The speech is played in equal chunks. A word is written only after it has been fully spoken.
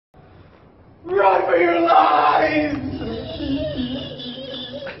Run for your lives!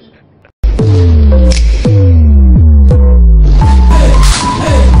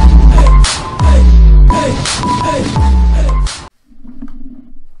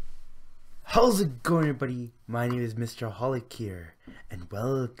 How's it going, everybody? My name is Mr. Holic here, and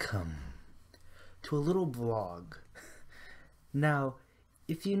welcome to a little vlog. Now,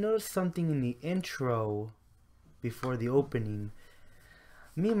 if you notice something in the intro before the opening,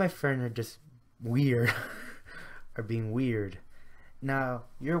 me and my friend are just weird, are being weird. Now,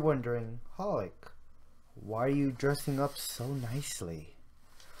 you're wondering, Holic, why are you dressing up so nicely?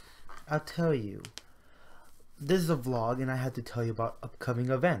 I'll tell you. This is a vlog, and I had to tell you about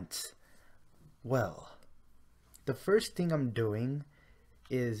upcoming events. Well, the first thing I'm doing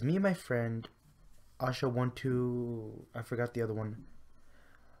is me and my friend Asha12, I forgot the other one,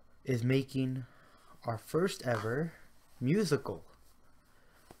 is making our first ever musical.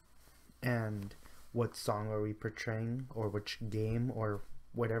 And what song are we portraying, or which game, or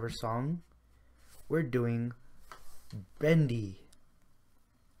whatever song? We're doing Bendy.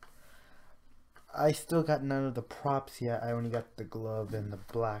 I still got none of the props yet. I only got the glove and the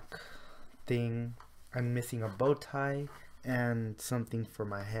black thing. I'm missing a bow tie and something for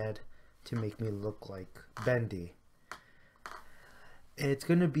my head to make me look like Bendy. It's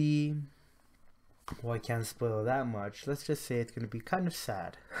gonna be, well, I can't spoil that much. Let's just say it's gonna be kind of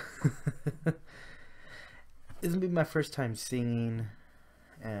sad. This is gonna be my first time singing,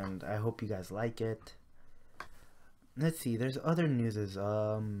 and I hope you guys like it. Let's see, there's other newses.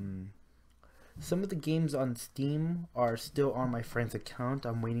 Some of the games on Steam are still on my friend's account.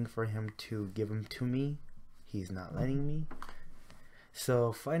 I'm waiting for him to give them to me. He's not letting me.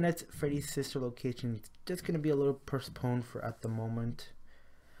 So Five Nights at Freddy's Sister Location is just going to be a little postponed for at the moment.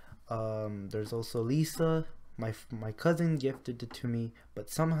 There's also Lisa. My cousin gifted it to me, but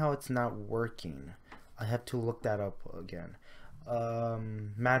somehow it's not working. I have to look that up again.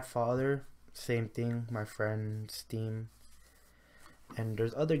 Mad Father, same thing. My friend's Steam. And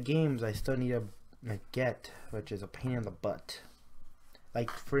there's other games I still need to get, which is a pain in the butt. Like,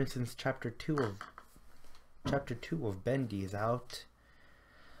 for instance, chapter 2 of Bendy is out.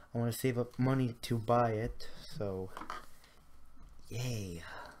 I want to save up money to buy it, so yay.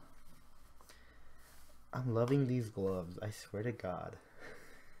 I'm loving these gloves, I swear to God.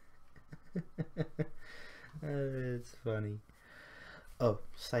 It's funny. Oh,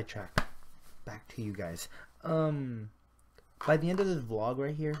 sidetrack. Back to you guys. By the end of this vlog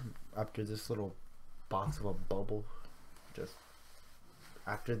right here, after this little box of a bubble, just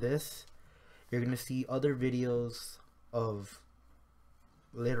after this, you're gonna see other videos of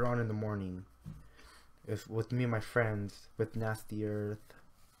later on in the morning, with me and my friends, with Nasty Earth,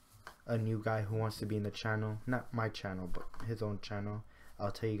 a new guy who wants to be in the channel, not my channel, but his own channel.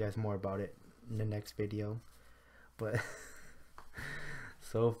 I'll tell you guys more about it in the next video, but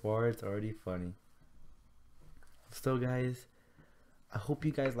so far it's already funny. So guys, I hope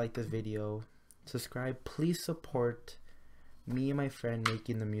you guys like this video. Subscribe. Please support me and my friend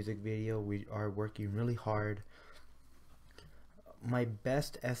making the music video. We are working really hard. My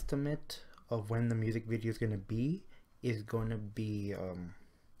best estimate of when the music video is going to be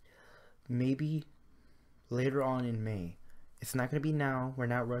maybe later on in May. It's not going to be now. We're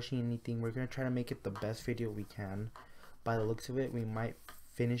not rushing anything. We're going to try to make it the best video we can. By the looks of it, we might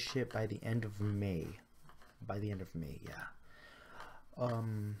finish it by the end of May. By the end of May, yeah.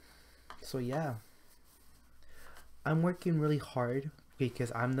 So yeah, I'm working really hard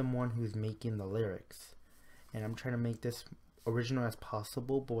because I'm the one who's making the lyrics, and I'm trying to make this original as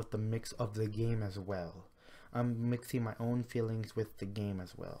possible, but with the mix of the game as well. I'm mixing my own feelings with the game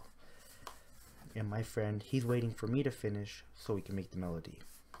as well. And my friend, he's waiting for me to finish so we can make the melody.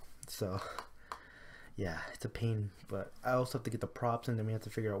 So yeah, it's a pain, but I also have to get the props, and then we have to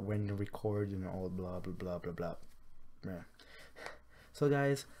figure out when to record and all blah blah blah blah blah. Yeah. So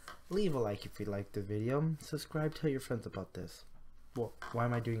guys, leave a like if you liked the video. Subscribe, tell your friends about this. Well, why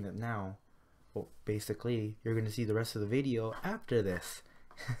am I doing that now? Well, basically, you're going to see the rest of the video after this.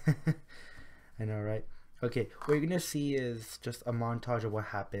 I know, right? Okay, what you're going to see is just a montage of what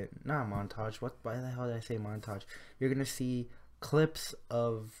happened. Not a montage. Why the hell did I say montage? You're going to see clips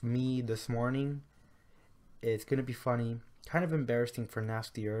of me this morning. It's going to be funny. Kind of embarrassing for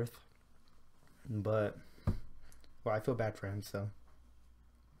Nasty Earth. But, well, I feel bad for him, so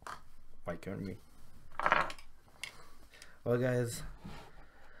why couldn't we? Well guys,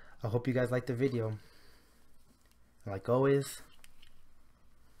 I hope you guys liked the video. Like always,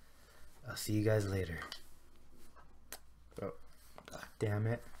 I'll see you guys later. Oh, God damn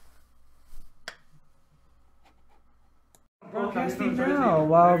it. Broadcasting now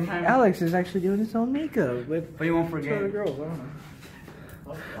while Alex is actually doing his own makeup with. But you won't forget. Two other girls. I don't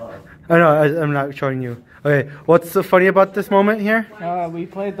know. Oh no, I'm not showing you. Okay, what's so funny about this moment here? We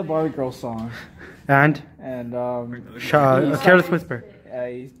played the Barbie Girl song, And Careless Whisper.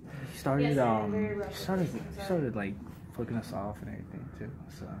 he started like flicking us off and everything too.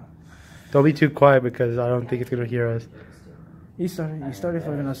 So Don't be too quiet because I don't think it's gonna hear us. he started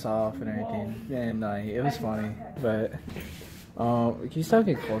flicking us off and everything, and it was funny. But can you start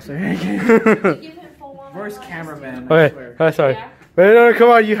getting closer? Where's cameraman? Okay, sorry. Wait, no, come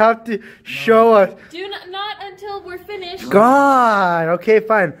on, you have to show us. Do not until we're finished. God, okay,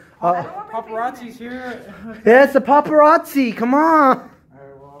 fine. Paparazzi's here. Yeah, it's the paparazzi. Come on. Alright,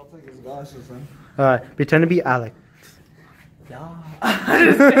 well, I'll take his glasses then. Alright, pretend to be Alex. Yeah.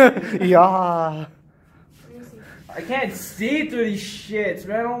 Yeah. I can't see through these shits,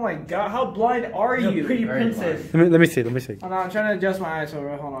 man. Oh my god, how blind are you? Pretty princess. Let me see. Hold on, I'm trying to adjust my eyes over.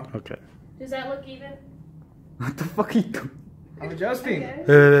 Hold on. Okay. Does that look even? What the fuck are you doing? I'm adjusting. Wait.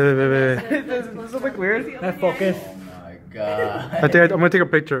 Does it look weird? Focus. Oh my god. I think I'm gonna take a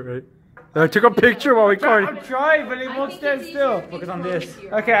picture, right? I took a picture while we recording. I'm trying, but it won't stand still. Focus on this.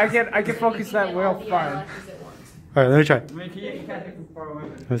 Okay, I can focus that well fine. Alright, let me try. You can't take too far away.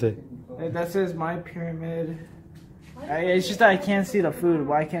 Let me see. That says my pyramid. It's just that I can't see the food.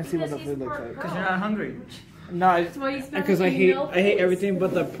 Why I can't see what the food looks like? Because you're not hungry. No, it's because I hate everything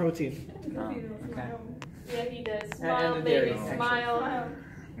but the protein. Okay. Yeah, he does. And Smile, the baby, dairy, smile.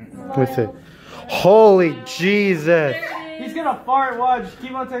 Let me see. Holy Jesus. He's gonna fart. Watch.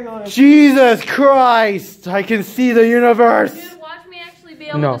 Keep on taking a look. Jesus Christ. I can see the universe. Dude, watch me actually be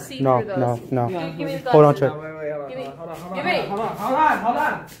able to see through those. No. Dude, give me the Hold on, glasses. check. Wait, Hold on. Give me. Hold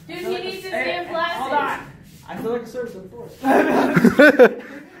on. Dude, he needs his damn glasses. Hold on. I feel like a surfer before.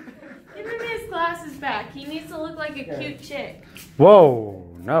 Give him his glasses back. He needs to look like a cute chick. Whoa,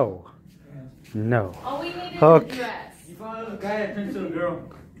 no. No. All we need is Okay. a dress. You found a guy that turns to a girl.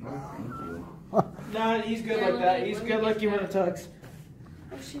 No, he's good like that. He's good looking with a tux.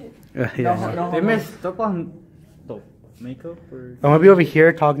 Oh shit. Yeah. They messed up on the makeup or. I'm gonna be over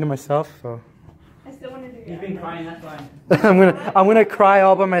here talking to myself, so I still want to do He's that. been crying, that's why. I'm gonna cry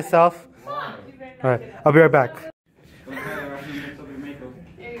all by myself. Alright, I'll be right back. Don't try to rush and mess up your makeup.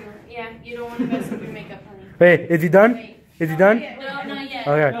 There you go. Yeah, you don't want to mess up your makeup, honey. Wait, is he done? Wait. Is he done? No, not yet.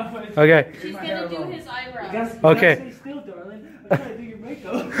 Okay. Okay. She's gonna do his eyebrows. Okay. Stay still, darling. I'm trying to do your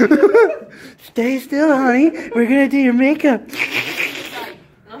makeup. Stay still, honey. We're gonna do your makeup.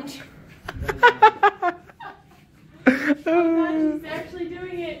 I'm just- Oh god, she's actually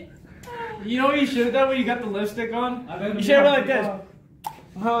doing it. You know what you should have done when you got the lipstick on? You should have been like this.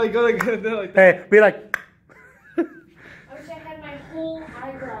 Oh, like go like that. Hey, be like. I wish I had my whole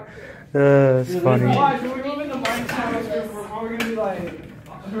eyebrow here. It's funny. Watch, when we move into Mike's house, we're probably gonna be like,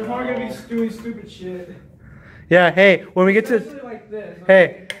 we're probably gonna be doing stupid shit. Yeah. Hey, when we get to. Especially like this.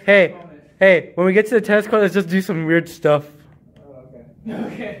 Hey, when we get to the tennis court, let's just do some weird stuff. Oh,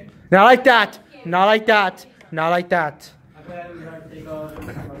 okay. Okay. Not like that. Not like that. Not like that.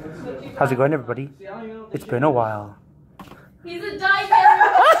 How's it going, everybody? It's been a while. He's a diamond.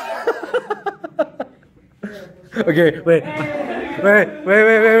 Okay, wait. Wait.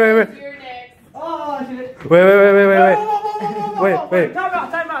 You're next. Oh shit. Wait. Time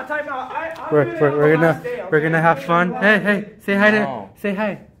out. We're gonna have fun. Hey, say hi to. Say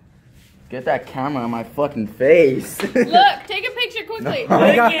hi. Get that camera on my fucking face. Look, take a picture quickly. Oh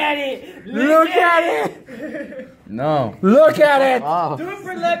my God. at it. Look at it. No. Look at it. Oh. Do it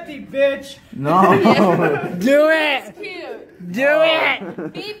for Lefty, bitch. No. Do it. Cute. Do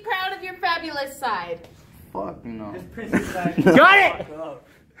it. Be proud of your fabulous side. Fuck no. Got it.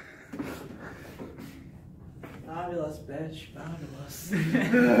 Fabulous, bitch. Fabulous.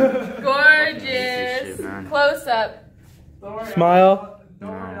 Gorgeous. Shit, man. Close up. Smile.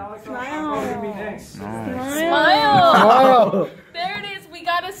 Smile. Smile. There it is. We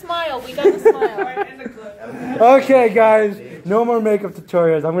got a smile. We got a smile. Okay, guys. No more makeup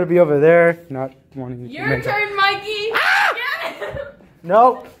tutorials. I'm gonna be over there, not wanting to Your make up. turn, Mikey.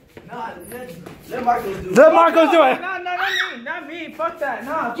 Nope. Let Marcos do it. Let Marcos do it. No, not me. Fuck that.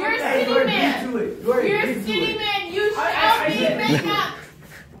 No. You're skinny man. You're skinny man. You shall be in makeup.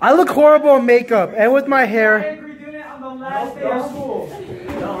 I look horrible in makeup and with my hair. We're doing it on the last day of school.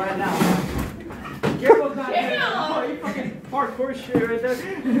 No, right now. Careful, not Damn. Oh, you fucking parkour shit right there.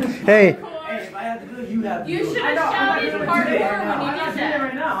 Hey. If I have to do it, you have to You do it. should have shouted I'm hardcore when you not did doing it that.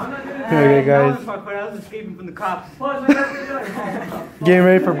 right now. I'm not doing it. Okay, guys. I was escaping from the cops. Getting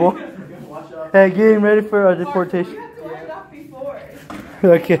ready for bull. Hey, getting ready for a deportation. You have to wash it off before.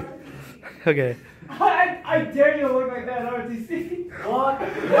 Okay. Okay. I I dare you to look like that, RTC. What?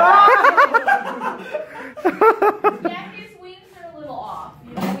 Yeah, his wings are a little off.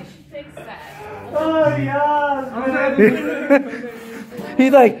 You know, we should fix that. Oh, yeah.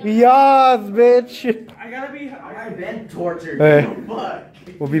 He's like, yes, bitch. I gotta be. I've been tortured. Hey. Fuck.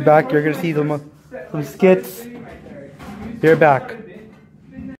 We'll be back. You're gonna see some skits. You're back.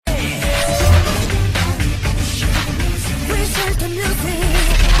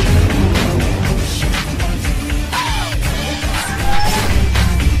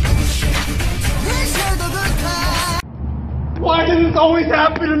 Why does this always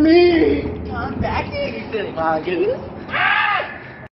happen to me? I'm back here, you silly mongoose.